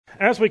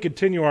as we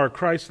continue our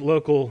Christ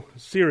Local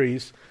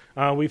series,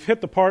 we've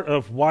hit the part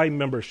of why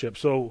membership.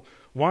 So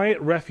why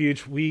at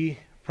Refuge we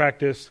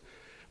practice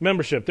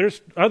membership.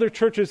 There's other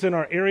churches in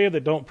our area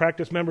that don't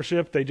practice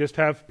membership. They just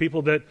have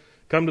people that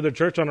come to their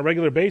church on a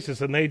regular basis,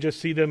 and they just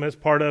see them as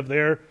part of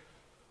their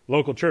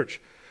local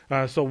church.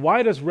 So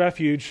why does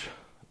Refuge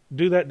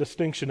do that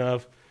distinction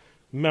of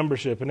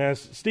membership? And as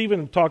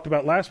Stephen talked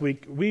about last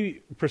week,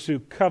 we pursue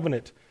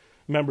covenant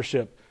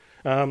membership.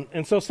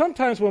 And so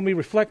sometimes when we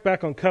reflect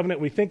back on covenant,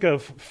 we think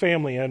of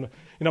family. And,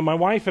 my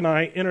wife and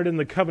I entered in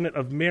the covenant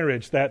of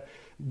marriage, that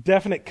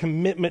definite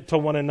commitment to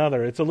one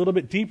another. It's a little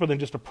bit deeper than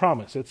just a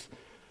promise. It's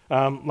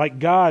like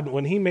God,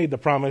 when he made the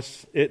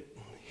promise,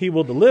 he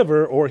will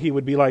deliver, or he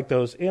would be like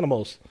those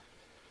animals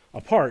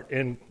apart.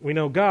 And we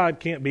know God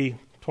can't be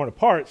torn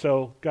apart,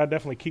 so God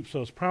definitely keeps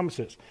those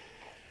promises.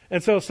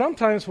 And so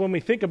sometimes when we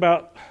think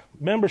about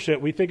membership,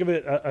 we think of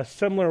it a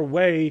similar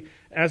way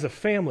as a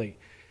family.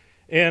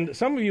 And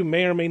some of you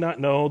may or may not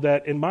know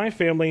that in my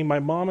family, my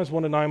mom is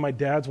 1 of 9, my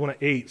dad's 1 of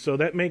 8. So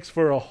that makes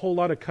for a whole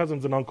lot of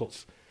cousins and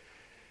uncles.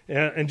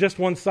 And just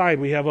one side,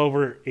 we have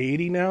over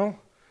 80 now.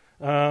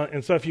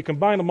 And so if you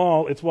combine them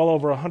all, it's well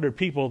over 100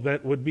 people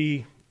that would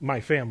be my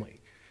family.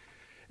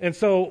 And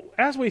so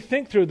as we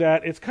think through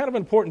that, it's kind of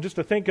important just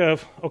to think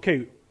of,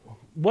 okay,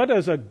 what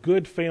does a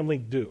good family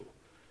do?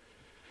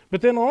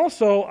 But then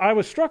also, I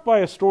was struck by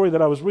a story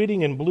that I was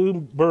reading in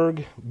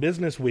Bloomberg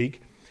Business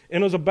Week,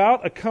 and it was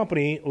about a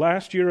company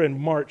last year in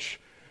March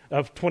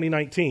of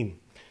 2019.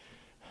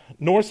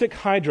 Norsec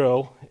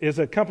Hydro is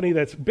a company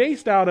that's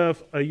based out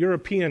of a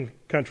European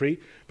country,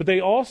 but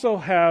they also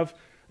have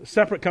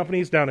separate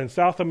companies down in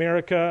South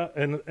America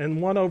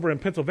and one over in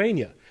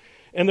Pennsylvania.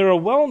 And they're a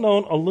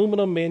well-known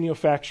aluminum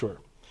manufacturer.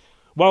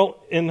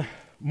 Well, in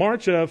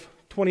March of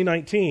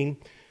 2019,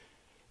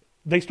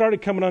 they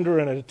started coming under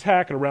an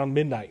attack at around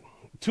midnight.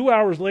 2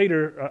 hours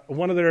later,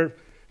 one of their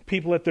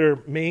people at their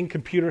main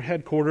computer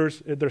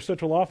headquarters at their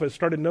central office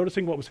started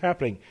noticing what was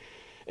happening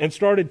and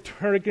started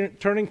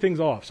turning things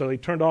off. So they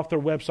turned off their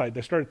website.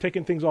 They started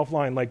taking things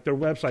offline, like their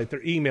website,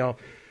 their email,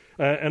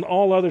 and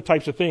all other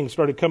types of things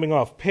started coming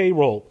off.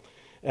 Payroll.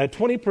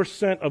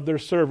 20% of their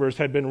servers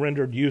had been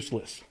rendered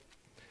useless.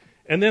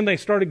 And then they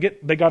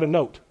got a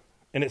note,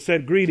 and it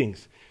said,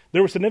 "Greetings.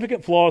 There were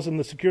significant flaws in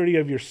the security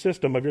of your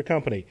system of your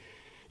company.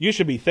 You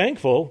should be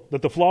thankful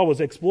that the flaw was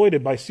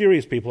exploited by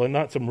serious people and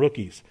not some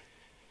rookies.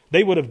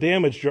 They would have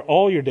damaged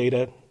all your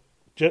data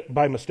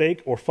by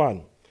mistake or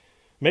fun.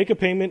 Make a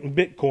payment in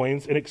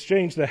Bitcoins. In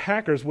exchange, the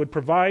hackers would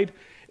provide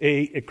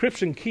a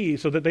encryption key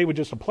so that they would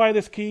just apply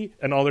this key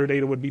and all their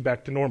data would be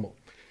back to normal."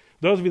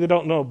 Those of you that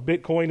don't know,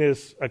 Bitcoin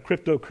is a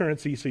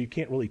cryptocurrency, so you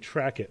can't really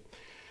track it.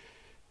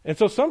 And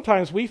so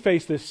sometimes we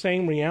face this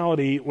same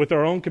reality with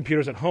our own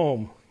computers at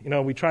home.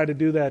 We try to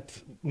do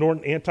that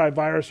Norton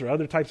antivirus or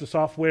other types of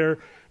software.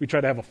 We try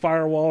to have a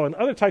firewall and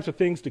other types of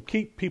things to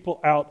keep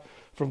people out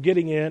from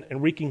getting in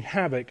and wreaking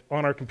havoc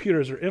on our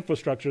computers or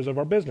infrastructures of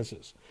our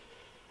businesses.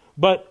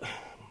 But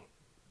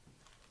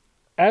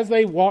as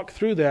they walked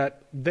through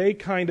that, they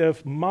kind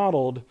of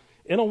modeled,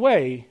 in a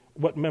way,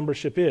 what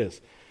membership is.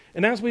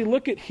 And as we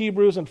look at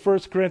Hebrews and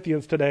 1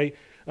 Corinthians today,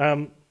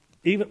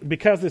 even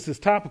because this is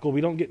topical,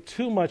 we don't get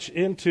too much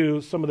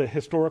into some of the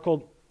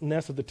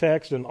historicalness of the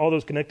text and all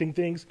those connecting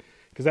things,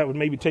 because that would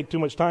maybe take too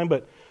much time.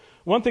 But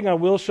one thing I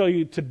will show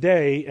you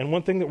today, and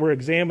one thing that we're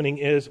examining,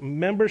 is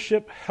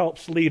membership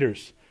helps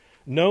leaders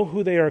know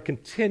who they are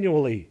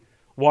continually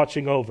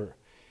watching over,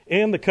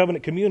 and the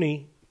covenant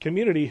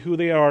community who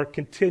they are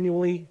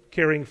continually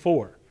caring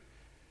for.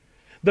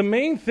 The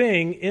main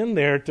thing in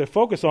there to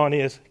focus on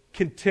is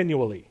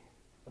continually.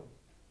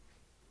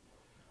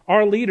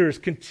 Our leaders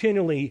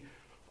continually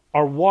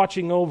are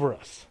watching over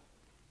us.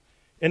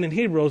 And in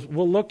Hebrews,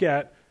 we'll look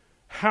at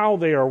how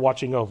they are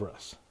watching over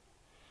us.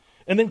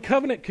 And then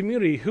covenant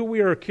community, who we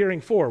are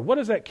caring for. What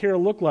does that care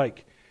look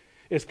like?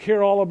 Is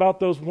care all about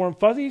those warm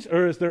fuzzies,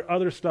 or is there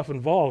other stuff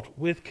involved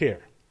with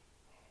care?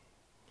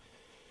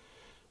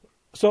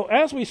 So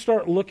as we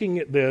start looking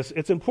at this,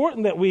 it's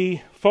important that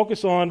we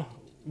focus on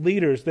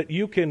leaders that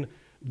you can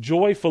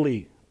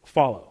joyfully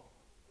follow.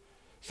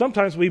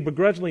 Sometimes we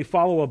begrudgingly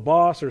follow a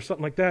boss or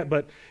something like that,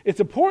 but it's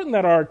important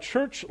that our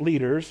church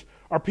leaders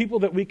are people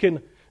that we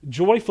can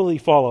joyfully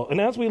follow. And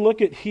as we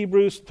look at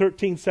Hebrews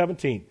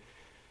 13:17,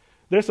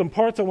 there's some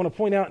parts I want to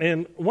point out.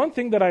 And one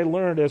thing that I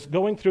learned is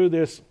going through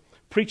this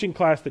preaching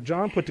class that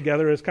John put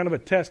together as kind of a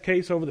test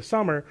case over the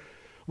summer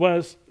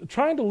was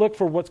trying to look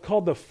for what's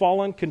called the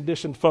fallen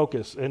condition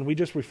focus, and we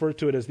just refer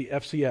to it as the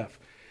FCF.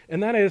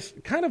 And that is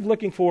kind of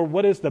looking for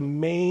what is the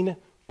main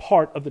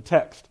part of the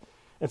text.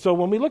 And so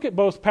when we look at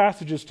both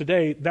passages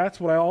today, that's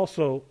what I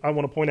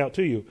want to point out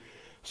to you.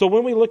 So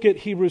when we look at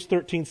Hebrews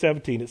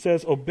 13:17, it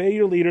says, "Obey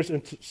your leaders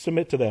and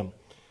submit to them,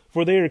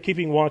 for they are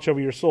keeping watch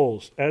over your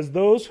souls, as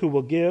those who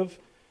will give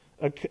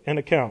an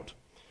account.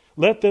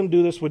 Let them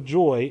do this with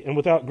joy and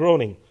without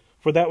groaning,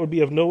 for that would be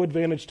of no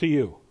advantage to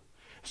you."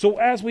 So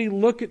as we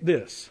look at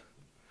this,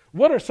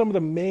 what are some of the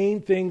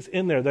main things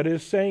in there that it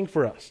is saying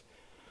for us?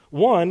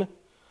 One,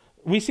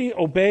 we see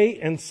obey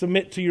and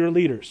submit to your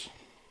leaders.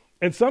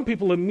 And some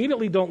people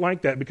immediately don't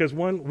like that because,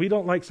 one, we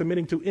don't like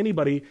submitting to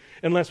anybody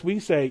unless we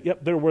say,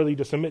 yep, they're worthy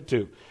to submit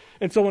to.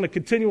 And so on a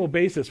continual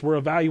basis, we're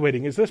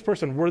evaluating, is this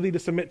person worthy to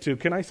submit to?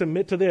 Can I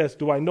submit to this?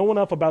 Do I know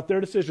enough about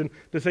their decision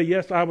to say,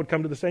 yes, I would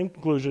come to the same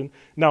conclusion,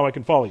 now I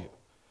can follow you?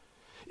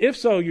 If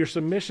so, your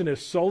submission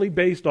is solely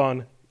based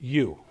on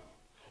you,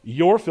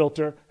 your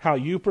filter, how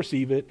you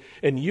perceive it,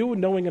 and you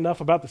knowing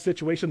enough about the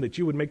situation that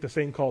you would make the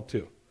same call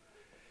too.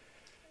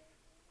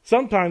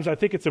 Sometimes I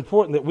think it's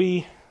important that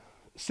we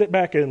sit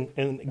back and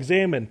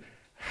examine,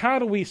 how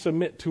do we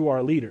submit to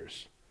our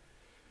leaders?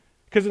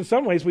 Because in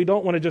some ways we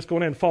don't want to just go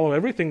in and follow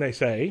everything they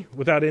say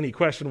without any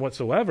question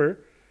whatsoever.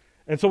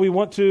 And so we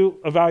want to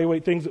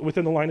evaluate things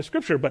within the line of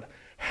Scripture. But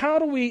how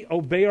do we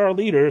obey our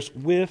leaders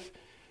with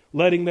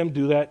letting them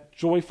do that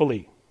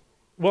joyfully?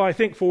 Well, I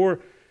think for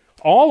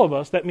all of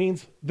us, that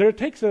means there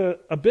takes a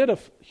bit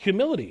of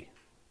humility.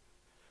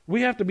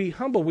 We have to be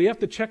humble. We have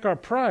to check our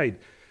pride.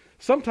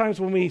 Sometimes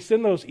when we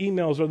send those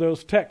emails or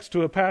those texts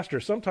to a pastor,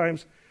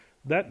 sometimes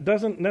that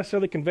doesn't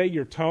necessarily convey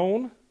your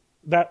tone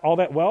all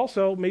that well,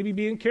 so maybe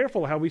being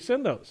careful how we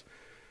send those.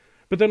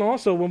 But then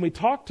also when we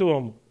talk to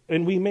them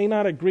and we may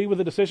not agree with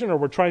a decision or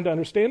we're trying to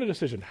understand a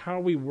decision, how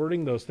are we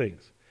wording those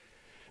things?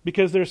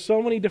 Because there's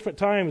so many different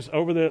times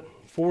over the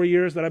 4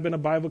 years that I've been a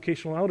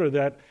bivocational elder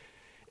that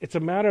it's a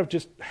matter of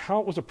just how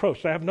it was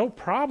approached. I have no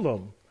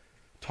problem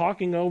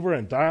talking over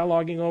and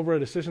dialoguing over a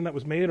decision that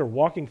was made or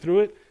walking through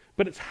it,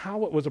 but it's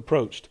how it was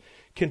approached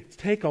can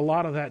take a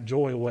lot of that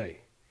joy away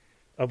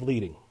of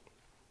leading.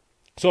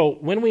 So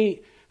when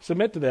we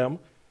submit to them,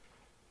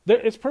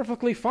 it's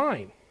perfectly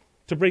fine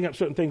to bring up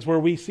certain things where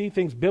we see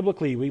things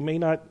biblically.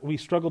 We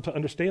struggle to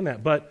understand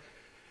that. But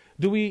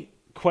do we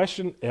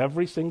question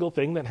every single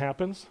thing that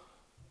happens?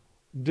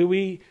 Do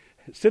we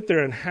sit there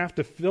and have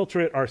to filter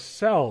it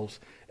ourselves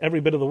every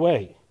bit of the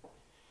way?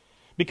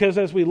 Because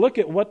as we look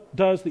at what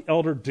does the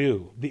elder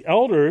do, the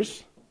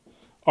elders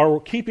are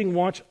keeping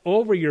watch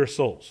over your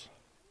souls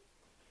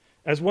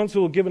as ones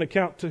who will give an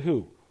account to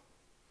who?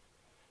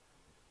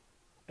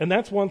 And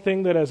that's one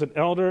thing that as an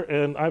elder,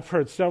 and I've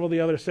heard several of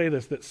the others say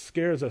this, that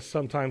scares us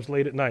sometimes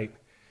late at night,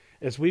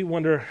 as we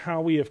wonder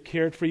how we have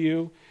cared for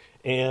you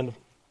and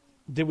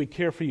did we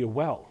care for you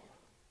well?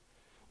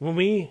 When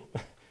we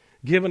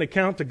give an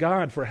account to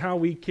God for how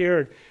we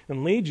cared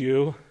and lead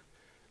you,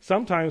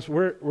 sometimes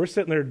we're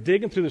sitting there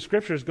digging through the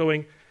Scriptures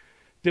going,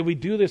 did we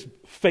do this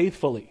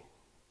faithfully?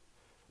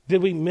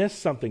 Did we miss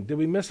something? Did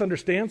we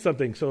misunderstand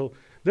something? So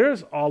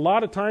there's a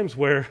lot of times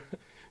where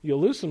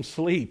you'll lose some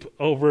sleep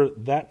over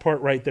that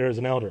part right there as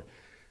an elder.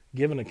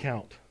 Give an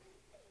account.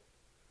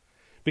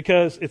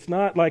 Because it's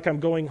not like I'm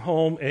going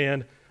home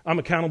and I'm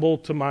accountable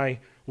to my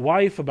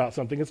wife about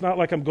something. It's not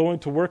like I'm going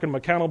to work and I'm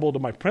accountable to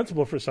my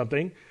principal for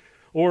something.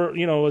 Or,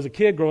 as a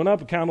kid growing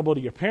up, accountable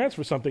to your parents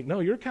for something. No,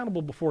 you're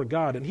accountable before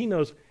God, and He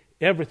knows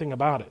everything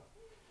about it.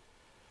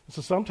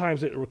 So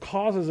sometimes it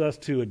causes us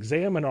to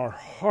examine our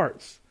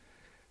hearts.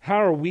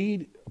 How are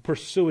we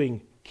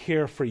pursuing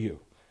care for you?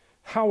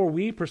 How are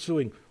we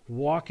pursuing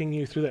walking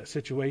you through that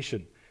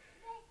situation?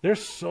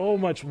 There's so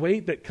much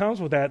weight that comes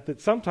with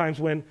that sometimes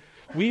when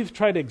we've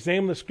tried to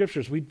examine the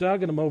Scriptures, we've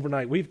dug in them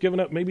overnight, we've given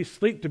up maybe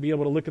sleep to be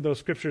able to look at those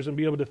Scriptures and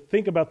be able to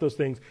think about those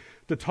things,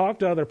 to talk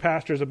to other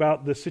pastors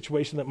about the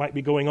situation that might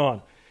be going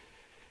on.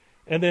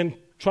 And then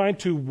trying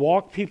to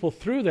walk people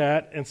through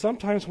that, and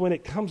sometimes when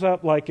it comes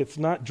up like it's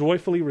not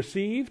joyfully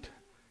received,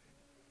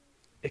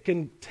 it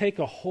can take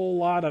a whole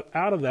lot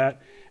out of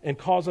that and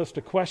cause us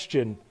to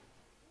question,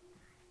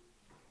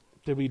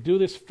 did we do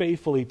this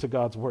faithfully to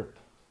God's Word?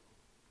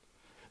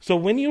 So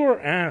when you are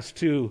asked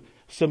to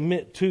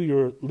submit to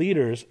your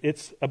leaders,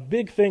 it's a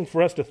big thing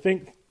for us to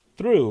think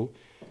through.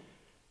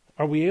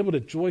 Are we able to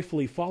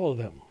joyfully follow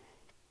them?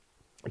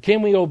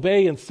 Can we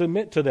obey and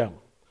submit to them?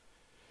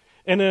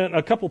 And in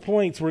a couple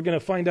points, we're going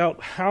to find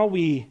out how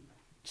we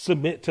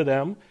submit to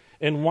them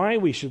and why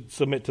we should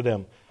submit to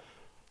them.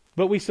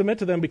 But we submit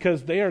to them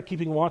because they are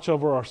keeping watch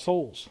over our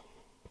souls.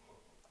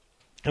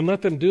 And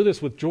let them do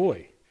this with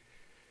joy.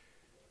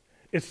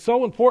 It's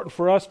so important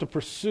for us to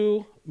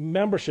pursue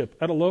membership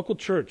at a local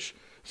church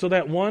so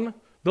that, one,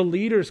 the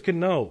leaders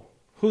can know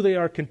who they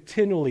are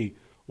continually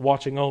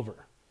watching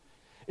over.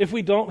 If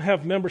we don't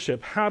have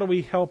membership, how do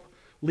we help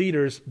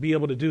leaders be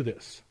able to do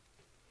this?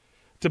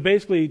 To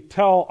basically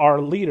tell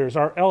our leaders,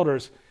 our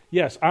elders,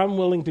 yes, I'm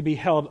willing to be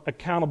held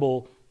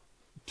accountable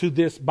to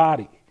this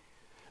body,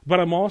 but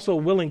I'm also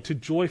willing to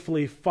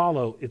joyfully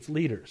follow its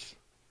leaders.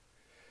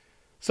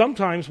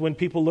 Sometimes when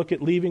people look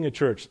at leaving a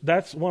church,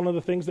 that's one of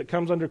the things that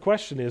comes under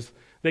question is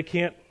they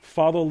can't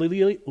follow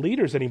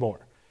leaders anymore.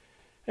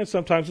 And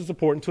sometimes it's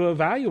important to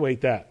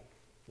evaluate that.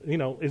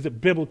 Is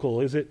it biblical?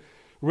 Is it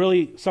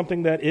really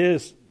something that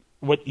is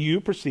what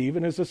you perceive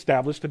and is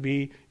established to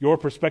be your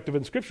perspective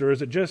in Scripture? Or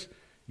is it just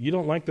you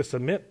don't like the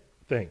submit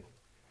thing?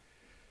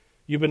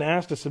 You've been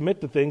asked to submit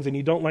to things and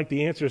you don't like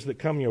the answers that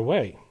come your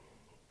way.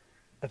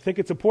 I think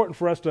it's important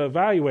for us to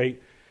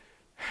evaluate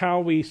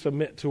how we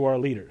submit to our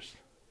leaders.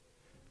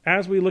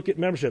 As we look at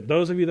membership,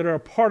 those of you that are a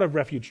part of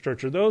Refuge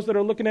Church or those that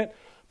are looking at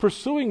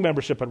pursuing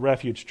membership at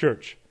Refuge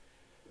Church,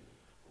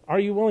 Are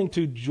you willing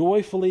to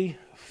joyfully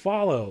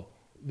follow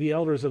the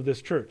elders of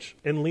this church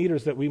and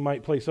leaders that we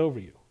might place over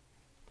you?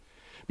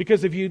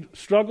 Because if you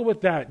struggle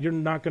with that, you're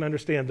not going to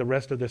understand the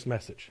rest of this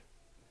message.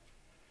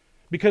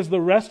 Because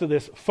the rest of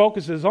this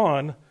focuses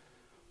on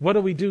what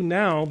do we do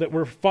now that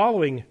we're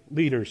following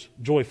leaders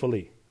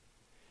joyfully.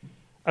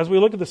 As we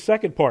look at the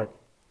second part,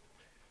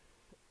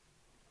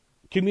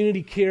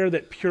 community care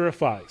that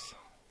purifies.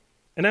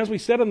 And as we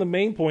said on the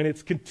main point,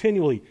 it's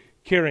continually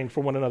caring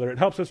for one another. It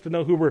helps us to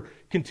know who we're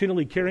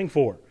continually caring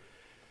for.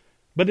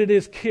 But it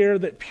is care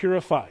that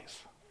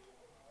purifies.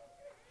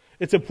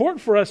 It's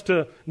important for us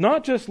to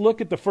not just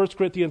look at the 1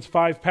 Corinthians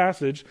 5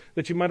 passage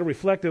that you might have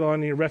reflected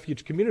on in your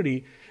refuge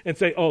community and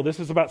say, oh, this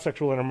is about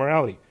sexual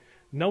immorality.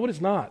 No, it is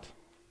not.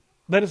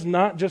 That is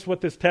not just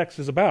what this text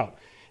is about.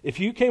 If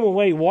you came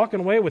away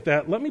walking away with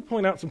that, let me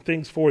point out some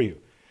things for you.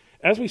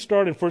 As we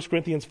start in 1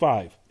 Corinthians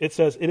 5, it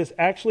says, it is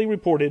actually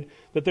reported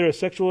that there is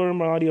sexual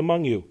immorality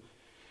among you.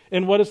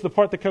 And what is the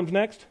part that comes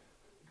next?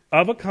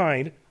 Of a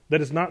kind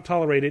that is not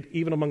tolerated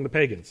even among the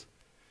pagans.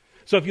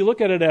 So if you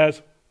look at it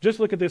as, just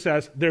look at this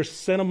as, there's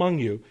sin among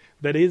you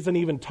that isn't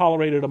even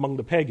tolerated among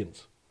the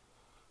pagans.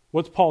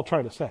 What's Paul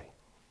trying to say?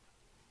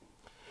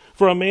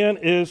 For a man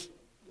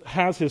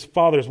has his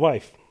father's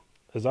wife,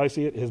 as I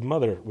see it, his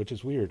mother, which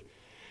is weird.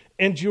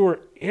 And you're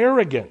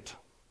arrogant.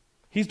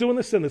 He's doing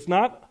this sin that's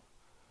not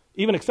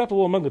even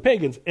acceptable among the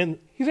pagans, and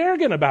he's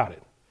arrogant about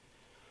it.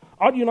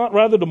 Ought you not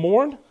rather to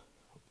mourn?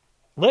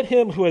 Let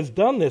him who has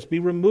done this be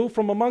removed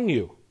from among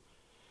you.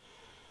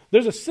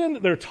 There's a sin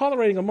that they're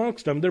tolerating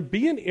amongst them. They're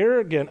being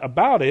arrogant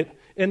about it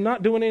and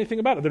not doing anything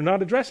about it. They're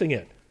not addressing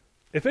it.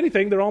 If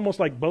anything, they're almost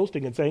like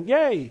boasting and saying,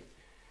 yay,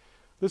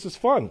 this is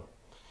fun.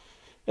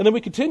 And then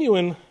we continue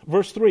in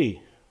verse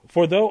 3.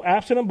 For though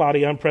absent in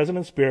body, I'm present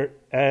in spirit,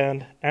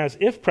 and as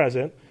if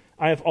present,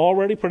 I have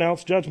already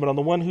pronounced judgment on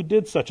the one who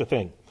did such a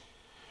thing.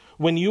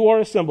 When you are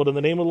assembled in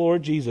the name of the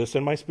Lord Jesus,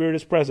 and my spirit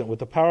is present with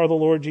the power of the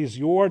Lord Jesus,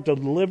 you are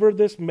delivered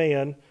this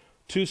man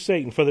to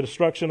Satan for the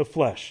destruction of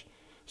flesh,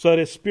 so that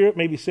his spirit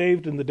may be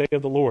saved in the day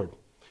of the Lord.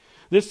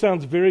 This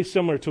sounds very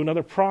similar to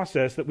another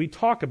process that we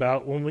talk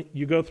about when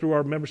you go through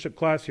our membership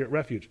class here at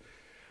Refuge.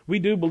 We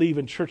do believe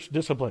in church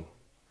discipline.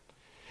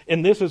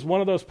 And this is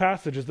one of those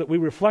passages that we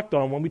reflect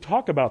on when we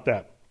talk about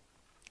that.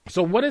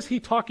 So what is he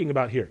talking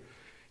about here?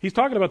 He's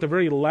talking about the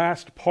very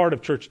last part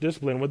of church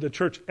discipline, where the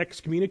church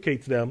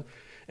excommunicates them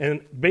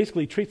and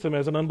basically treats them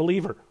as an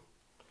unbeliever.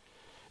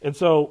 And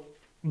so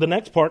the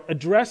next part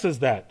addresses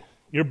that.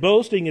 Your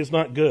boasting is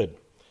not good.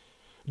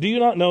 Do you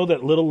not know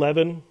that little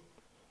leaven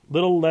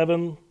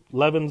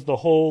leavens the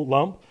whole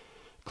lump?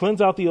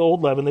 Cleanse out the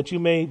old leaven, that you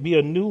may be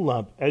a new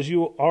lump, as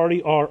you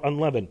already are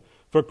unleavened.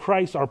 For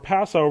Christ, our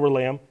Passover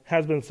lamb,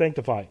 has been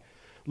sanctified.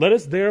 Let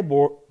us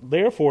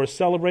therefore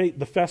celebrate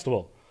the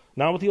festival,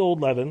 not with the old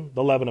leaven,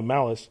 the leaven of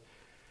malice.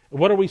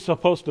 What are we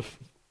supposed to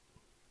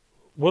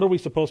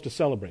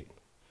celebrate?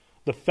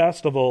 The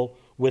festival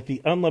with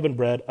the unleavened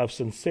bread of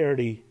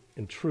sincerity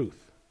and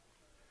truth.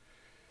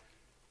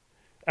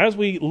 As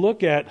we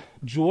look at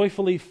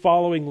joyfully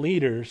following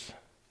leaders,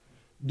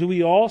 do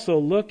we also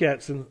look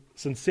at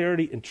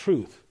sincerity and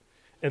truth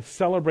and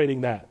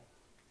celebrating that?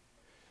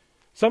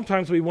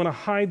 Sometimes we want to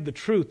hide the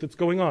truth that's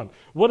going on.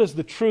 What is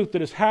the truth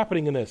that is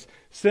happening in this?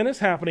 Sin is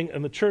happening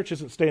and the church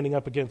isn't standing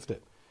up against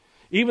it.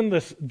 Even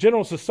the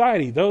general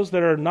society, those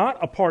that are not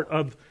a part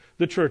of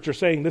the church are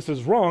saying this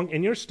is wrong,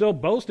 and you're still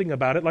boasting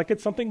about it like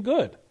it's something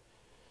good.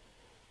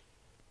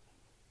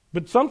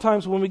 But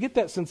sometimes when we get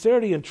that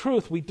sincerity and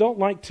truth, we don't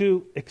like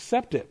to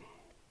accept it.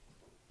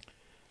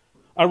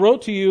 I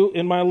wrote to you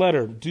in my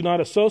letter, do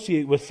not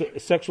associate with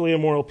sexually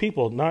immoral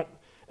people, not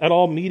at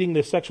all meeting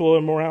the sexual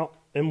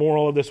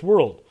immoral of this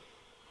world,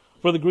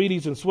 for the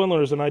greedies and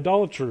swindlers and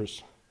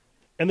idolaters.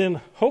 And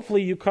then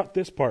hopefully you cut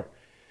this part.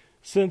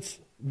 Since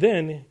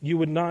then you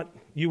would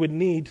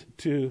need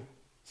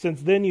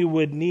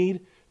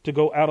to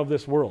go out of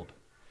this world.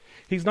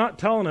 He's not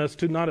telling us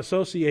to not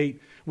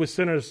associate with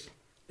sinners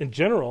in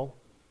general.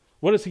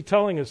 What is he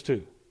telling us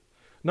to?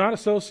 Not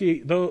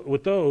associate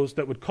with those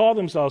that would call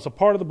themselves a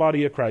part of the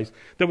body of Christ,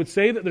 that would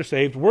say that they're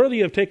saved,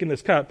 worthy of taking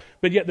this cup,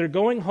 but yet they're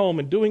going home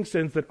and doing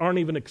sins that aren't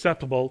even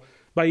acceptable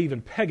by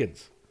even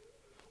pagans,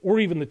 or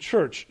even the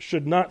church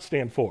should not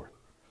stand for.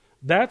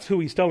 That's who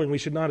he's telling we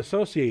should not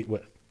associate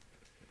with.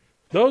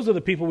 Those are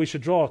the people we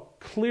should draw a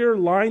clear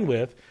line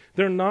with.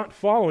 They're not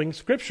following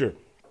Scripture.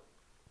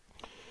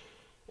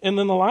 And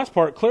then the last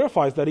part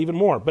clarifies that even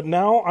more. But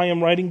now I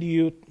am writing to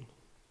you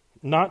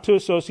not to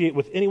associate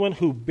with anyone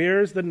who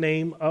bears the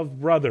name of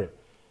brother.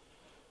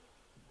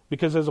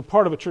 Because as a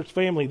part of a church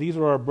family, these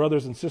are our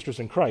brothers and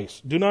sisters in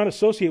Christ. Do not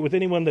associate with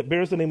anyone that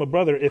bears the name of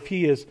brother if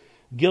he is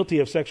guilty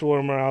of sexual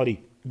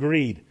immorality,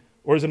 greed,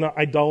 or is an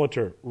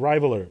idolater,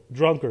 rivaler,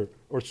 drunkard,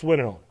 or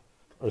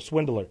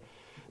swindler.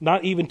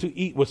 Not even to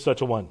eat with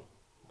such a one.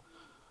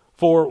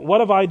 For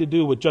what have I to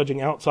do with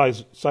judging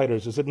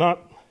outsiders? Is it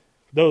not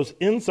those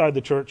inside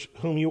the church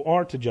whom you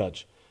are to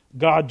judge?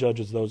 God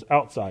judges those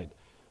outside.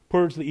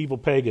 Purge the evil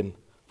pagan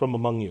from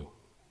among you.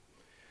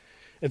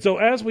 And so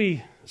as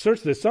we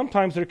search this,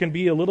 sometimes there can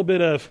be a little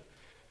bit of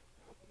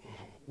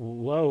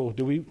whoa,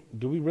 do we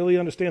really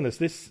understand this?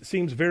 This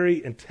seems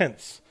very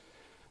intense.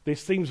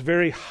 This seems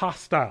very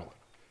hostile.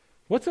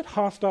 What's it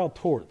hostile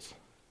towards?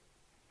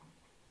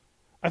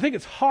 I think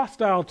it's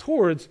hostile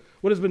towards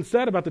what has been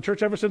said about the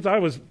church ever since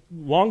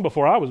long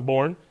before I was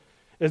born,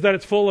 is that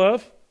it's full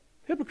of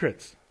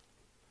hypocrites.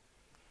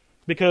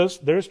 Because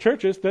there's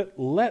churches that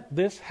let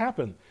this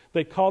happen.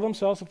 They call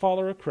themselves a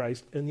follower of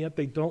Christ, and yet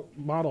they don't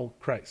model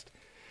Christ.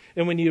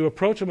 And when you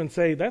approach them and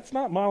say, that's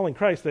not modeling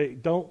Christ, they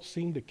don't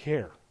seem to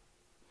care.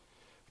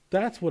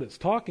 That's what it's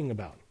talking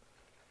about.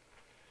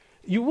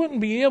 You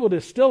wouldn't be able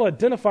to still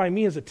identify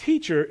me as a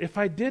teacher if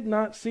I did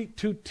not seek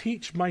to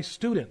teach my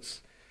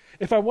students.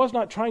 If I was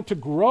not trying to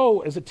grow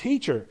as a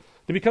teacher,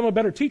 to become a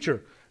better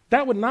teacher,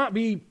 that would not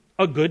be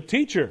a good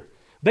teacher.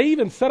 They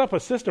even set up a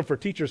system for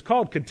teachers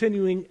called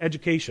continuing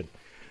education.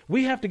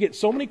 We have to get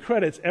so many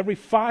credits every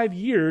 5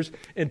 years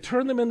and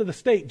turn them into the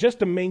state just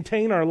to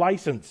maintain our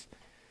license.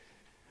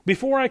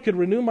 Before I could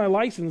renew my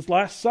license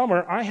last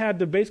summer, I had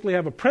to basically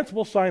have a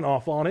principal sign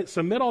off on it,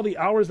 submit all the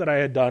hours that I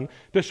had done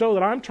to show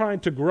that I'm trying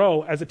to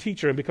grow as a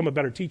teacher and become a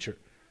better teacher.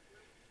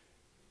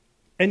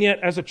 And yet,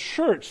 as a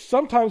church,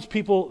 sometimes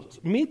people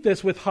meet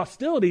this with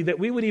hostility that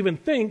we would even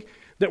think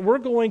that we're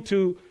going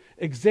to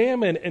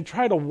examine and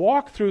try to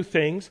walk through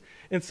things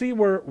and see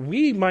where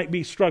we might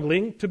be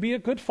struggling to be a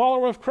good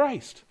follower of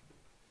Christ.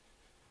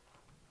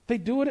 They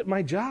do it at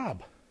my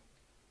job.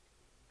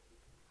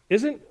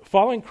 Isn't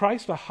following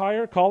Christ a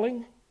higher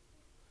calling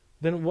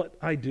than what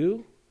I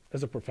do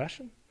as a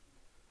profession?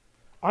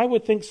 I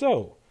would think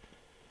so.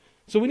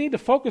 So we need to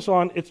focus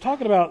on, it's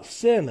talking about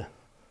sin.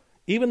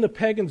 Even the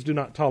pagans do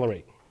not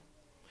tolerate.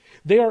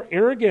 They are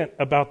arrogant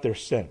about their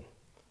sin.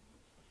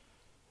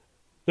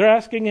 They're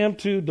asking him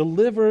to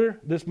deliver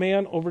this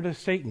man over to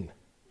Satan.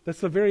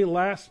 That's the very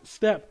last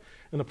step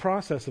in the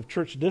process of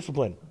church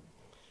discipline.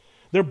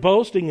 Their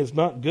boasting is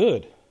not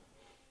good.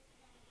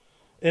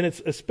 And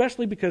it's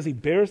especially because he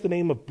bears the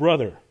name of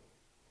brother.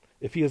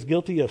 If he is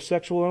guilty of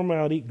sexual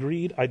immorality,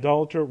 greed,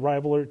 idolater,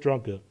 rivaler,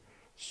 drunkard,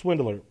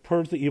 swindler,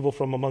 purge the evil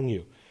from among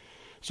you.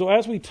 So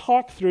as we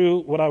talk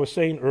through what I was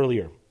saying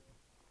earlier,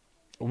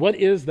 what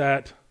is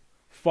that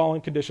fallen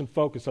condition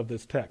focus of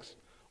this text?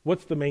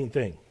 What's the main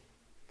thing?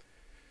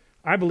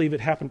 I believe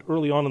it happened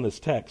early on in this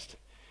text.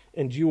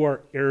 And you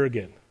are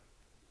arrogant.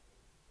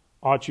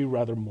 Ought you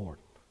rather mourn?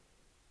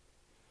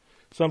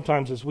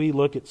 Sometimes as we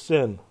look at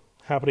sin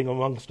happening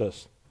amongst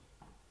us,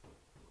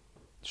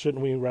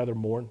 shouldn't we rather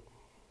mourn?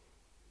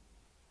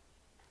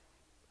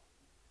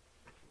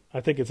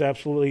 I think it's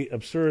absolutely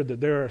absurd that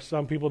there are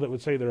some people that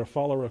would say they're a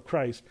follower of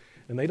Christ,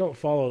 and they don't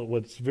follow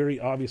what's very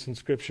obvious in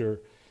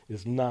Scripture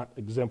is not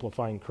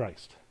exemplifying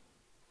Christ.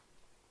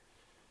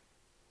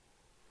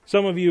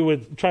 Some of you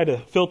would try to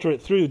filter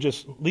it through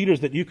just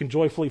leaders that you can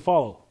joyfully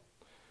follow.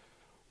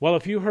 Well,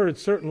 if you heard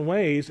certain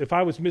ways, if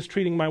I was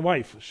mistreating my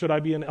wife, should I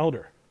be an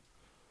elder?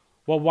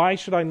 Well, why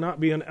should I not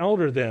be an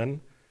elder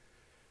then,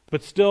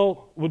 but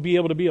still would be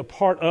able to be a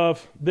part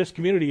of this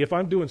community if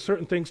I'm doing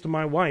certain things to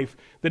my wife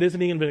that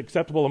isn't even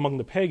acceptable among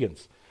the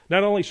pagans?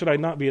 Not only should I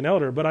not be an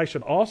elder, but I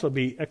should also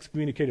be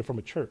excommunicated from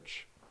a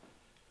church.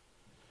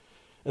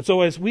 And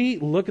so as we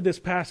look at this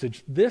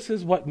passage, this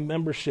is what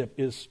membership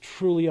is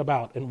truly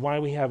about, and why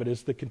we have it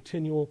is the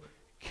continual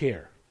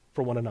care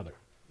for one another.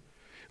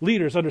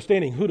 Leaders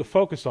understanding who to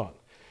focus on.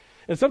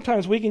 And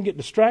sometimes we can get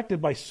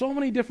distracted by so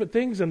many different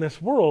things in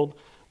this world,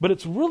 but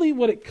it's really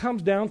what it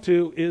comes down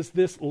to is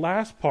this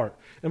last part.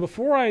 And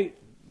before I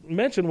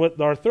mention what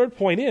our third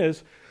point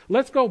is,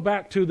 let's go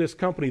back to this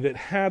company that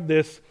had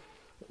this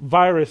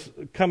virus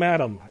come at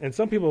them. And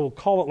some people will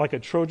call it like a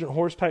Trojan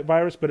horse type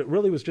virus, but it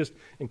really was just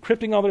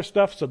encrypting all their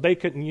stuff so they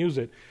couldn't use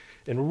it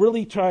and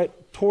really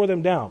tore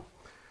them down.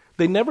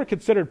 They never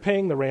considered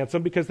paying the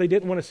ransom because they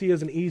didn't want to see it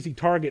as an easy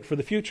target for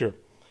the future.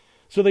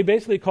 So they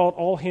basically called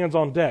all hands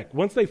on deck.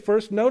 Once they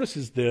first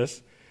noticed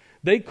this,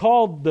 they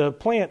called the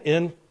plant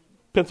in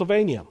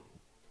Pennsylvania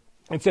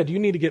and said, you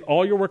need to get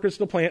all your workers to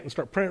the plant and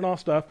start printing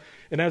off stuff.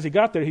 And as he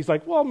got there, he's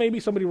like, well,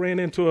 maybe somebody ran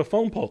into a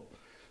phone pole.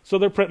 So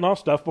they're printing off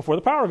stuff before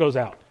the power goes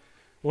out.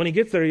 When he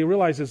gets there, he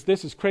realizes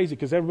this is crazy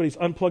because everybody's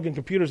unplugging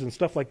computers and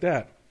stuff like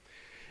that.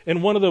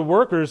 And one of the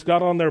workers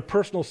got on their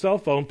personal cell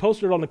phone,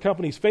 posted it on the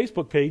company's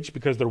Facebook page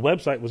because their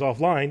website was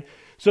offline,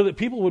 so that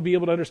people would be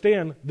able to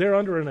understand they're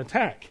under an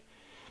attack.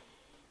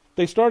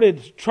 They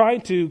started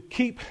trying to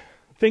keep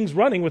things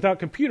running without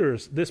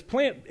computers. This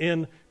plant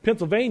in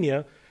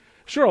Pennsylvania,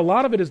 sure, a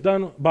lot of it is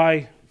done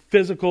by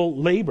physical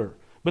labor,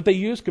 but they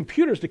use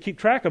computers to keep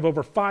track of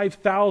over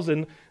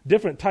 5,000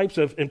 different types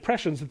of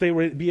impressions that they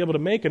would be able to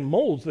make and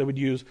molds they would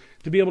use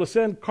to be able to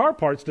send car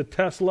parts to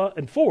Tesla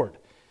and Ford.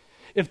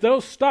 If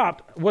those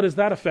stopped, what does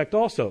that affect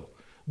also?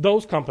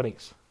 Those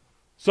companies.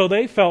 So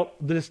they felt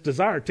this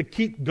desire to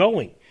keep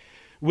going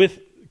with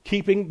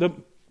keeping the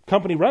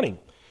company running.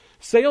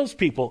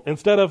 Salespeople,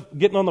 instead of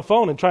getting on the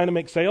phone and trying to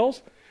make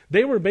sales,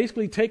 they were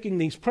basically taking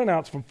these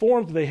printouts from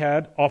forms they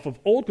had off of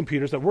old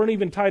computers that weren't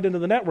even tied into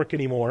the network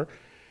anymore,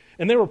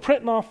 And they were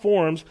printing off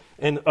forms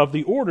of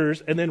the orders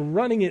and then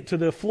running it to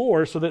the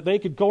floor so that they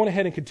could go on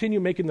ahead and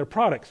continue making their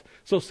products.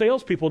 So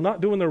salespeople,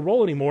 not doing their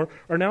role anymore,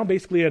 are now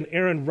basically an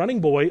errand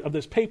running boy of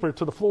this paper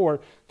to the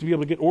floor to be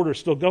able to get orders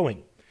still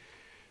going.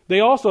 They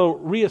also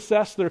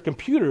reassessed their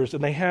computers,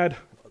 and they had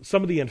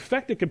some of the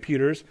infected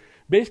computers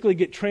basically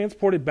get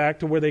transported back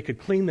to where they could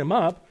clean them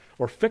up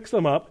or fix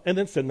them up and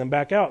then send them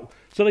back out.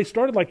 So they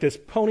started like this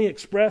Pony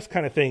Express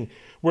kind of thing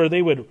where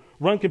they would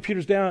run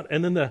computers down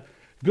and then the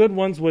good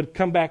ones would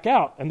come back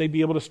out and they'd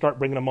be able to start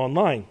bringing them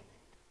online.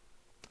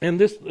 And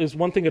this is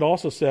one thing it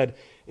also said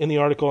in the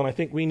article, and I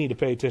think we need to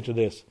pay attention to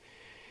this.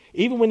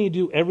 Even when you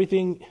do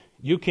everything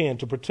you can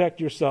to protect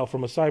yourself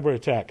from a cyber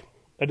attack,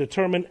 a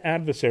determined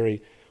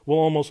adversary will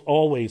almost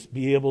always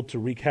be able to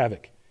wreak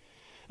havoc.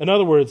 In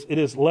other words, it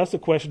is less a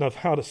question of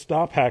how to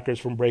stop hackers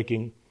from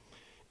breaking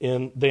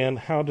in than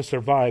how to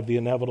survive the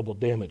inevitable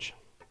damage.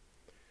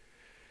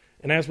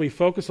 And as we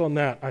focus on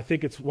that, I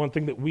think it's one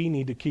thing that we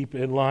need to keep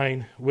in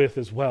line with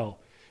as well,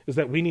 is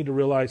that we need to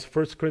realize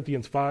 1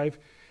 Corinthians 5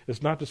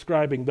 is not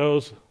describing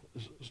those,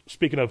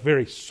 speaking of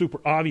very super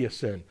obvious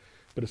sin,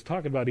 but it's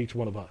talking about each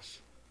one of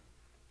us.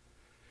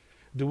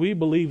 Do we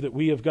believe that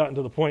we have gotten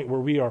to the point where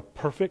we are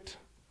perfect?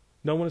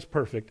 No one is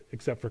perfect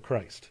except for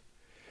Christ.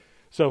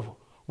 So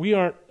we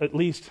aren't at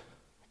least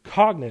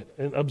cognate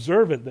and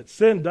observant that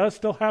sin does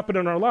still happen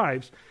in our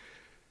lives.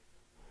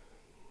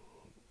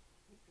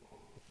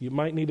 You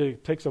might need to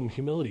take some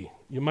humility.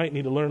 You might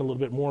need to learn a little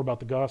bit more about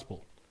the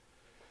gospel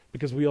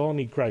because we all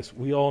need Christ.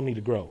 We all need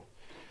to grow.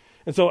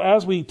 And so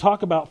as we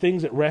talk about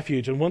things at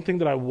Refuge, and one thing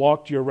that I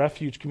walked your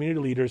Refuge community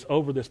leaders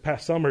over this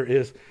past summer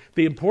is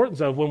the importance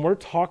of when we're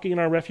talking in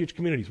our Refuge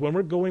communities, when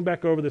we're going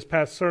back over this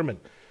past sermon,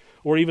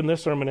 or even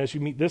this sermon as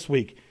you meet this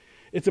week,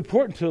 it's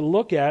important to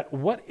look at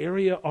what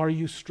area are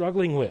you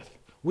struggling with.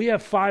 We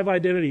have 5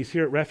 identities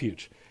here at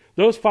Refuge.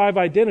 Those 5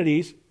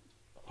 identities,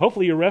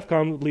 hopefully your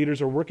RefCom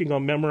leaders are working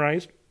on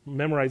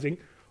memorizing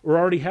or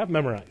already have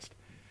memorized.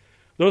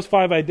 Those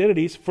 5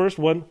 identities, first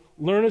one,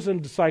 learners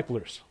and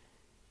disciplers.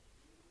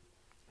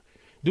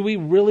 Do we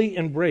really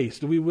embrace,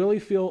 do we really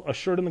feel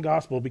assured in the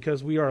gospel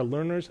because we are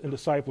learners and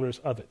disciplers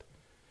of it?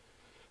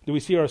 Do we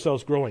see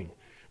ourselves growing?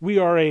 We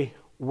are a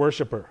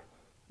worshiper.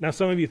 Now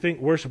some of you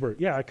think worshiper,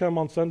 yeah, I come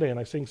on Sunday and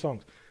I sing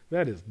songs.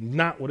 That is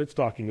not what it's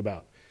talking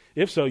about.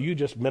 If so, you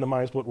just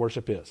minimized what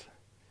worship is.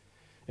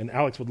 And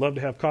Alex would love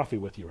to have coffee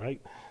with you, right?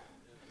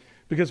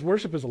 Because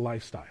worship is a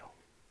lifestyle.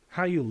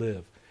 How you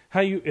live,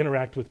 how you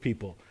interact with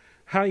people,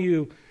 how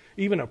you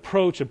even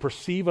approach and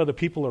perceive other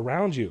people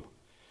around you.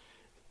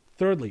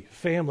 Thirdly,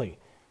 family.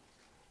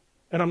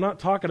 And I'm not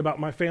talking about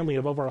my family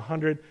of over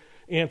 100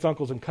 aunts,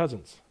 uncles, and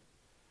cousins.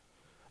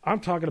 I'm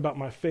talking about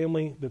my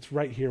family that's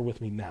right here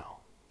with me now.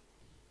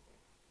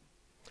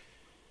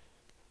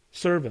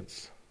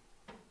 Servants.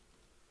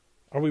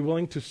 Are we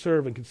willing to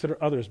serve and consider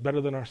others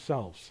better than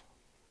ourselves?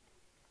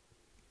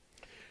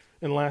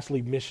 And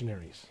lastly,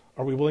 missionaries.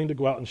 Are we willing to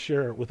go out and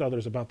share with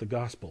others about the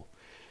gospel?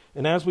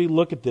 And as we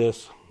look at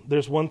this,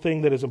 there's one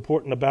thing that is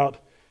important about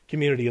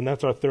community, and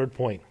that's our third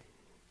point.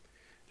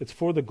 It's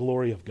for the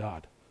glory of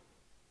God.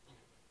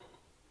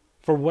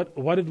 For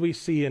what did we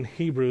see in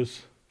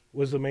Hebrews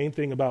was the main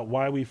thing about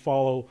why we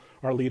follow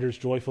our leaders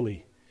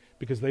joyfully?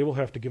 Because they will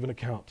have to give an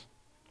account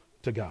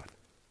to God.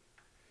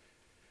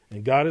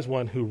 And God is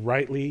one who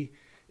rightly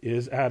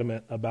is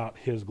adamant about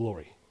his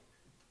glory,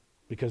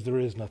 because there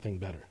is nothing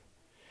better.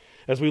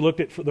 As we looked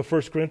at the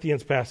 1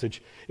 Corinthians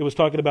passage, it was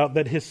talking about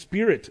that his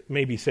spirit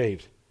may be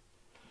saved.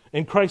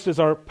 And Christ is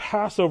our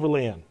Passover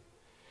lamb.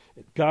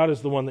 God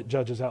is the one that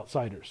judges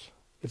outsiders.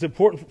 It's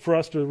important for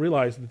us to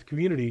realize that the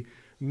community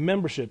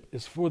membership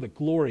is for the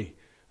glory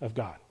of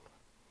God.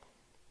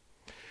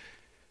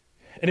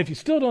 And if you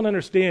still don't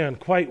understand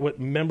quite what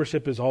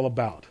membership is all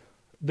about,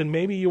 then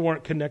maybe you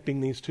weren't connecting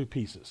these two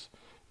pieces.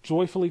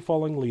 Joyfully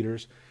following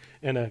leaders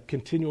and a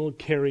continual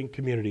caring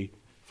community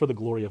for the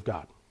glory of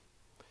God.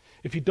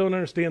 If you don't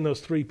understand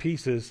those 3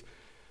 pieces,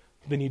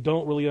 then you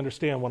don't really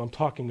understand what I'm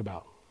talking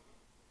about.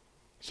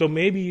 So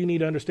maybe you need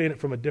to understand it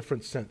from a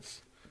different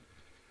sense.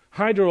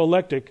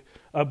 Hydroelectric,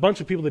 a bunch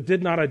of people that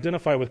did not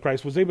identify with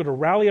Christ, was able to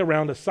rally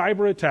around a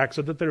cyber attack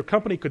so that their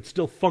company could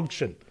still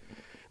function.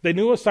 They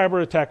knew a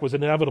cyber attack was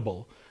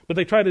inevitable, but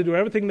they tried to do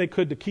everything they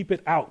could to keep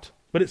it out,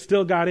 but it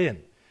still got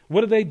in.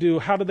 What did they do?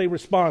 How did they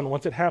respond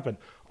once it happened?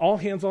 All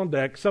hands on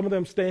deck, some of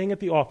them staying at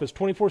the office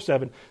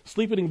 24/7,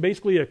 sleeping in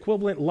basically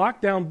equivalent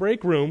lockdown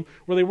break room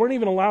where they weren't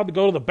even allowed to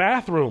go to the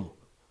bathroom.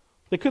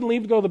 They couldn't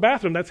leave to go to the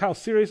bathroom. That's how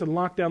serious and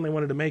locked down they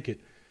wanted to make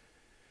it.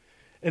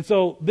 And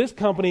so this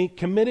company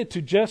committed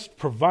to just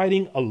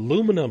providing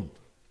aluminum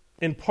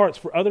and parts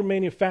for other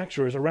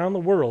manufacturers around the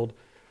world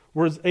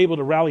was able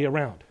to rally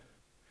around.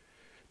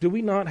 Do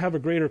we not have a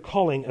greater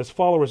calling as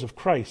followers of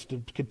Christ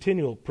to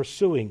continue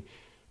pursuing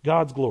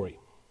God's glory?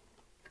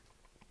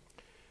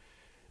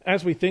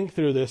 As we think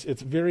through this,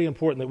 it's very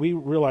important that we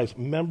realize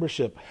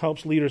membership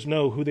helps leaders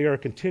know who they are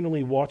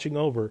continually watching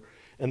over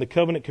and the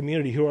covenant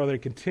community who are they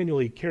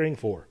continually caring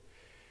for.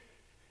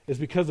 It's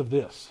because of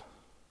this.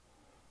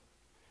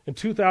 In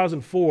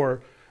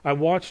 2004, I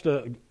watched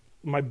a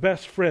my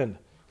best friend,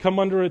 come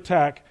under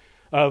attack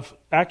of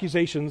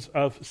accusations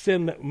of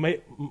sin that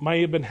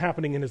may have been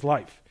happening in his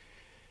life.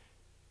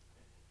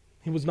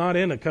 He was not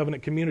in a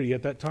covenant community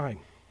at that time.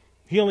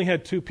 He only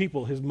had two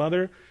people, his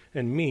mother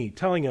and me,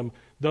 telling him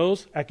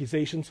those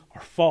accusations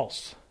are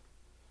false.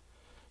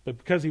 But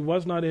because he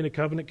was not in a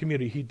covenant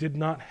community, he did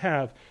not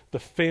have the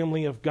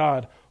family of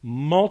God,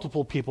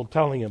 multiple people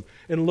telling him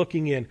and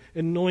looking in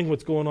and knowing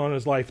what's going on in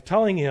his life,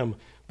 telling him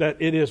that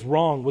it is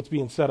wrong what's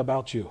being said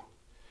about you.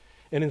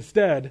 And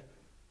instead,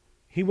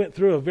 he went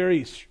through a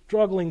very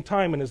struggling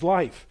time in his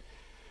life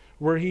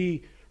where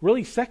he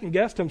really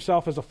second-guessed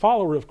himself as a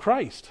follower of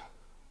Christ.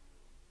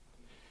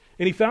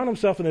 And he found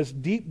himself in this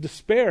deep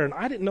despair, and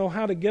I didn't know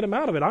how to get him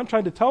out of it. I'm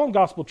trying to tell him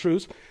gospel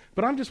truths,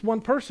 but I'm just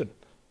one person.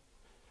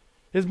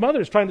 His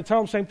mother's trying to tell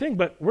him the same thing,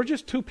 but we're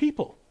just two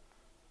people.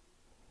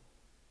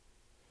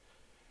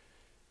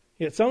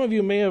 Yet some of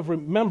you may have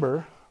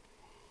remember,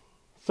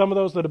 some of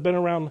those that have been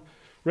around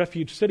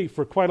Refuge City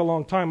for quite a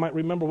long time might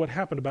remember what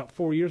happened about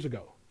 4 years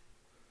ago.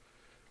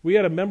 We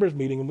had a members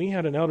meeting, and we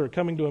had an elder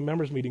coming to a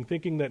members meeting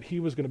thinking that he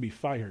was going to be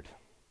fired,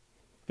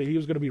 that he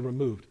was going to be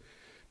removed,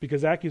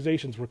 because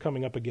accusations were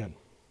coming up again.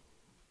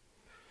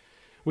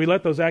 We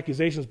let those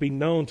accusations be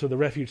known to the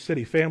Refuge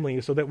City family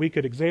so that we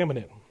could examine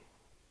it.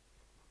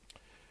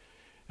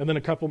 And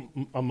then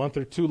a month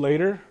or two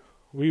later,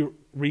 we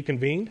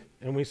reconvened,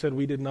 and we said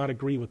we did not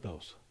agree with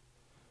those.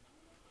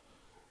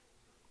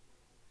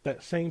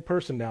 That same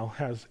person now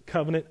has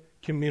covenant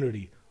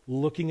community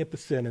looking at the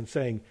sin and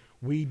saying,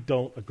 we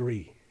don't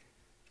agree.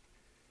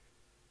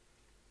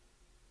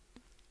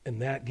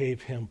 And that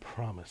gave him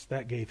promise.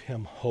 That gave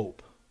him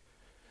hope.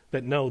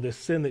 That no, this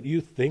sin that you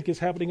think is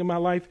happening in my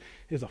life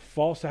is a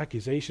false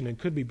accusation and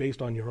could be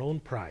based on your own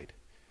pride.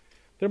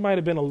 There might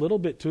have been a little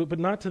bit to it, but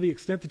not to the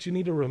extent that you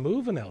need to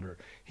remove an elder.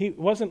 He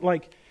wasn't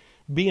like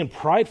being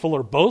prideful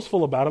or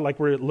boastful about it like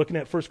we're looking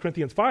at 1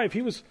 Corinthians 5.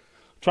 He was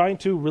trying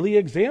to really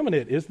examine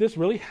it. Is this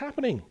really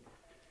happening?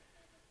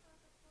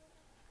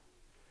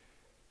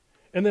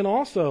 And then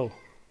also,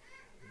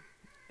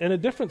 in a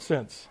different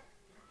sense,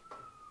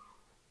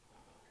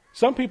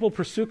 some people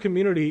pursue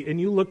community and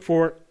you look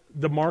for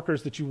the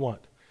markers that you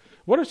want.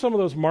 What are some of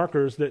those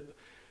markers that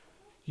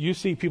you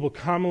see people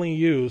commonly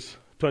use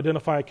to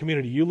identify a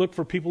community? You look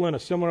for people in a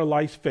similar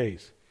life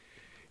phase.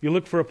 You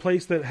look for a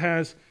place that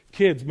has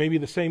kids maybe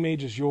the same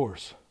age as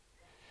yours.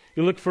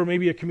 You look for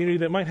maybe a community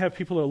that might have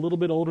people that are a little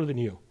bit older than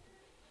you.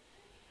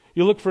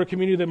 You look for a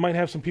community that might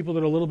have some people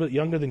that are a little bit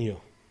younger than you.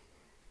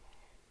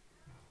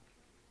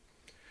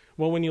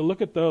 Well, when you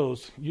look at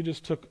those, you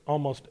just took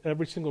almost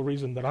every single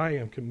reason that I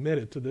am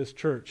committed to this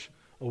church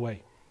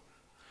away.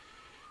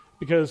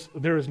 Because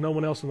there is no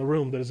one else in the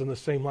room that is in the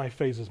same life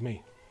phase as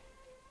me.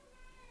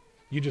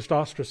 You just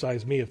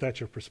ostracize me if that's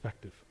your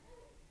perspective.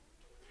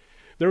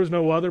 There was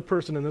no other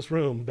person in this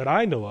room that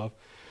I know of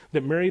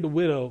that married a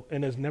widow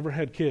and has never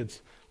had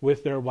kids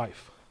with their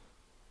wife.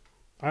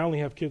 I only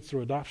have kids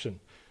through adoption.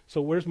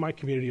 So where's my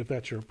community if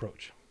that's your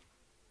approach?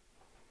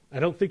 I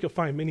don't think you'll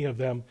find many of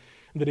them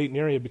in the Dayton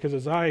area because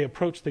as I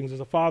approach things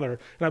as a father,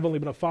 and I've only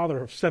been a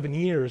father of 7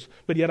 years,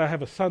 but yet I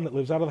have a son that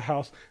lives out of the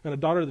house and a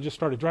daughter that just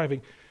started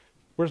driving,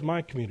 where's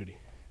my community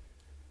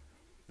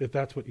if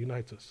that's what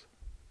unites us?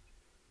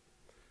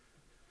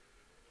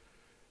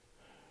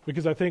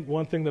 Because I think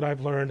one thing that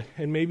I've learned,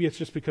 and maybe it's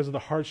just because of the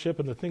hardship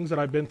and the things that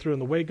I've been through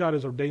and the way God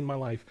has ordained my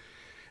life,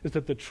 is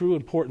that the true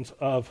importance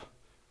of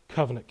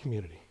covenant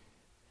community.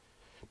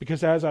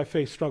 Because as I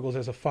face struggles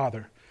as a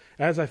father,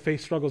 as I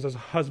face struggles as a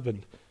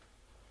husband,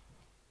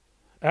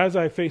 as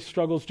I face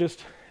struggles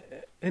just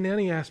in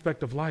any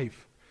aspect of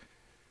life,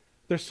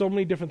 there's so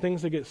many different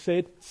things that get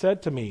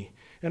said to me,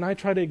 and I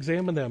try to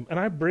examine them, and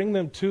I bring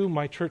them to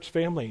my church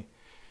family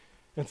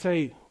and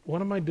say,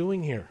 what am I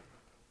doing here?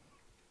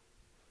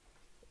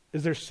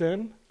 Is there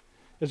sin?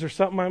 Is there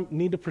something I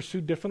need to pursue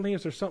differently?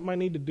 Is there something I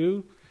need to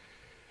do?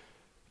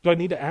 Do I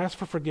need to ask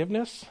for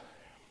forgiveness?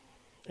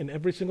 And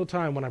every single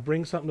time when I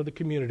bring something to the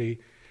community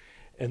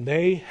and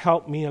they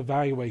help me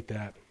evaluate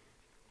that,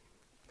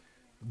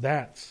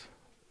 that's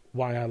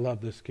why I love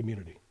this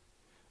community.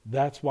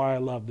 That's why I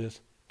love this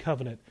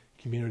covenant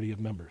community of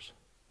members.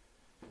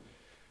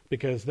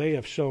 Because they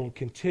have shown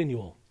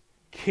continual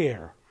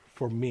care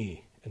for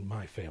me and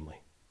my family.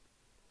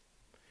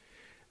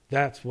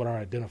 That's what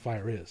our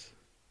identifier is.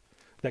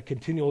 That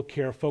continual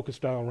care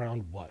focused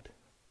around what?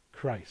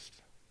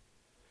 Christ.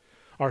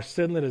 Our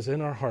sin that is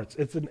in our hearts.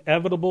 It's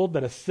inevitable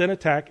that a sin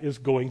attack is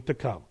going to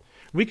come.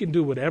 We can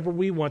do whatever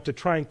we want to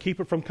try and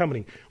keep it from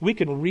coming. We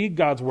can read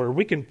God's word.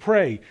 We can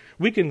pray.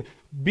 We can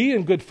be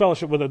in good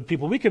fellowship with other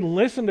people. We can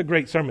listen to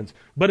great sermons.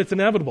 But it's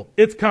inevitable.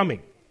 It's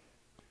coming.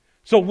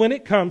 So when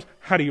it comes,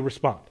 how do you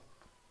respond?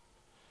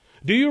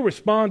 Do you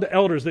respond to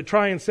elders that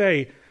try and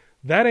say,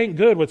 that ain't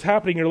good what's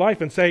happening in your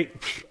life, and say,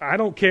 I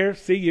don't care,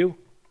 see you?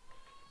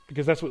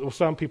 Because that's what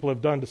some people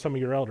have done to some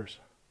of your elders.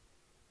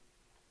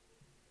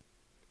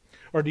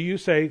 Or do you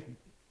say,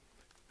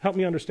 help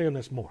me understand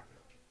this more?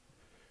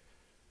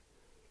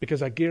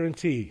 Because I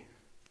guarantee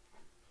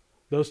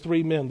those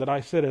 3 men that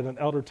I sit at an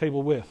elder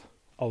table with,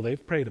 oh,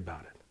 they've prayed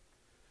about it.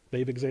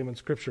 They've examined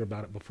Scripture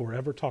about it before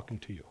ever talking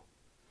to you.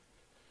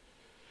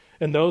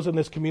 And those in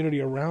this community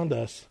around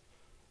us,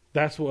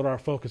 that's what our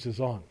focus is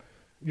on,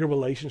 your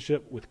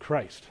relationship with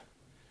Christ.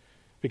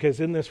 Because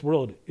in this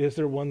world, is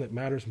there one that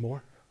matters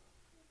more?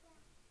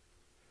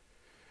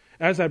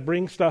 As I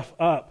bring stuff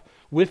up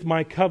with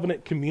my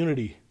covenant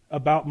community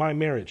about my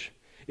marriage,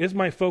 is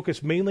my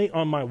focus mainly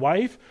on my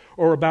wife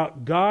or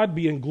about God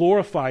being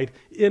glorified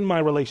in my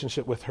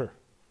relationship with her?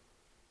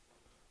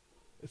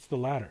 It's the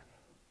latter.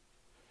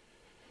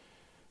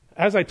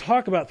 As I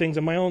talk about things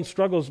and my own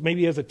struggles,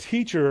 maybe as a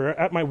teacher or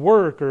at my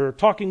work or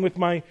talking with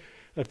my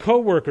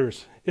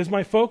co-workers, is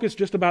my focus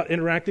just about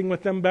interacting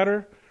with them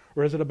better,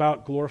 or is it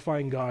about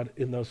glorifying God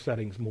in those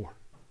settings more?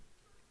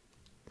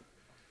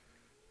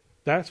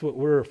 That's what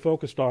we're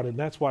focused on, and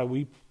that's why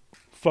we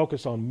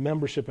focus on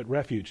membership at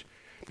Refuge.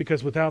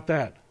 Because without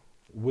that,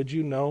 would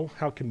you know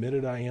how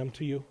committed I am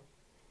to you?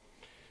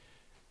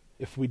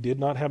 If we did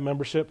not have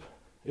membership,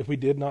 if we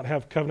did not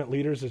have covenant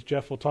leaders, as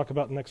Jeff will talk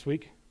about next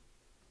week,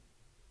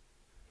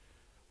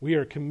 we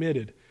are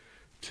committed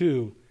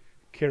to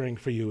caring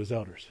for you as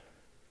elders.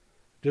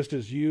 Just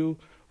as you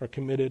are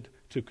committed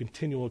to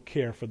continual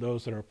care for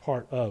those that are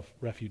part of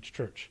Refuge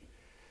Church.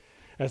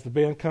 As the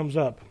band comes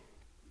up,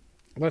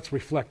 let's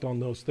reflect on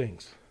those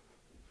things.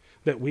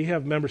 That we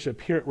have membership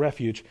here at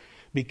Refuge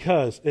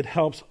because it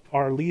helps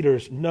our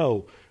leaders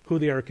know who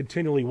they are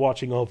continually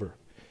watching over.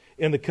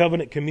 In the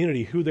covenant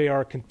community, who they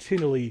are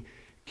continually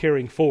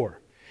caring for.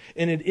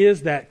 And it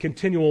is that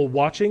continual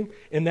watching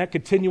and that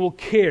continual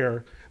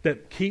care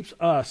that keeps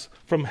us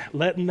from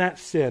letting that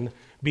sin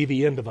be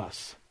the end of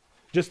us.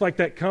 Just like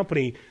that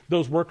company,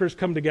 those workers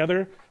come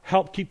together,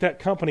 help keep that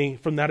company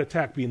from that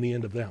attack being the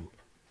end of them.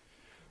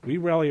 We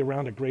rally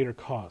around a greater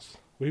cause.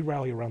 We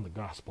rally around the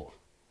gospel.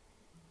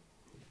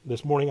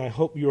 This morning, I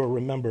hope you are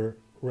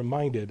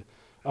reminded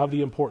of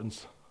the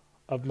importance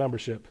of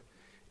membership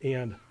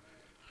and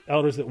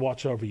elders that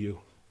watch over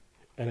you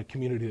and a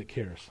community that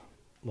cares.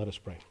 Let us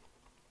pray.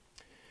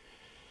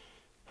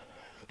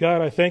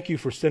 God, I thank you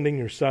for sending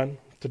your Son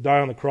to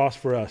die on the cross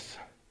for us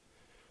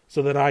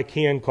so that I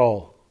can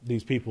call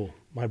these people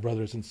my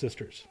brothers and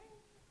sisters.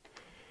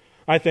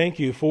 I thank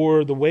you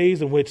for the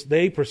ways in which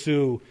they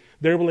pursue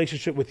their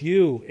relationship with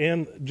you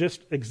and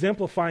just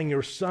exemplifying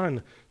your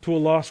Son to a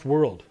lost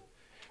world.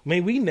 May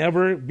we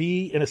never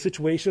be in a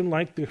situation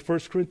like the 1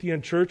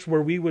 Corinthian church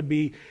where we would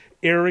be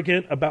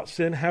arrogant about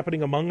sin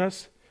happening among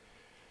us,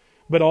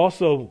 but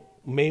also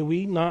may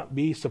we not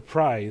be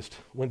surprised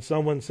when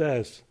someone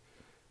says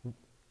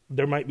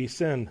there might be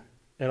sin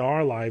in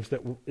our lives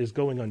that is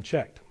going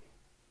unchecked.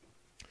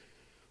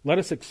 Let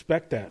us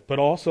expect that, but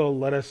also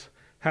let us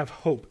have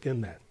hope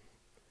in that.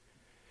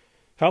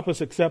 Help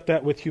us accept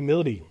that with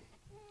humility.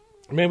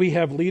 May we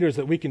have leaders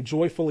that we can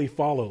joyfully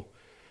follow,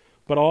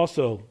 but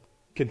also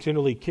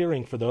continually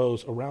caring for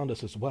those around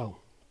us as well.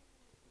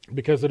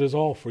 Because it is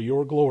all for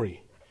your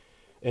glory,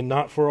 and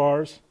not for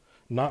ours,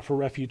 not for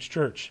Refuge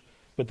Church,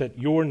 but that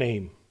your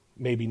name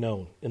may be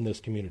known in this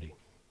community.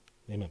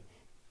 Amen.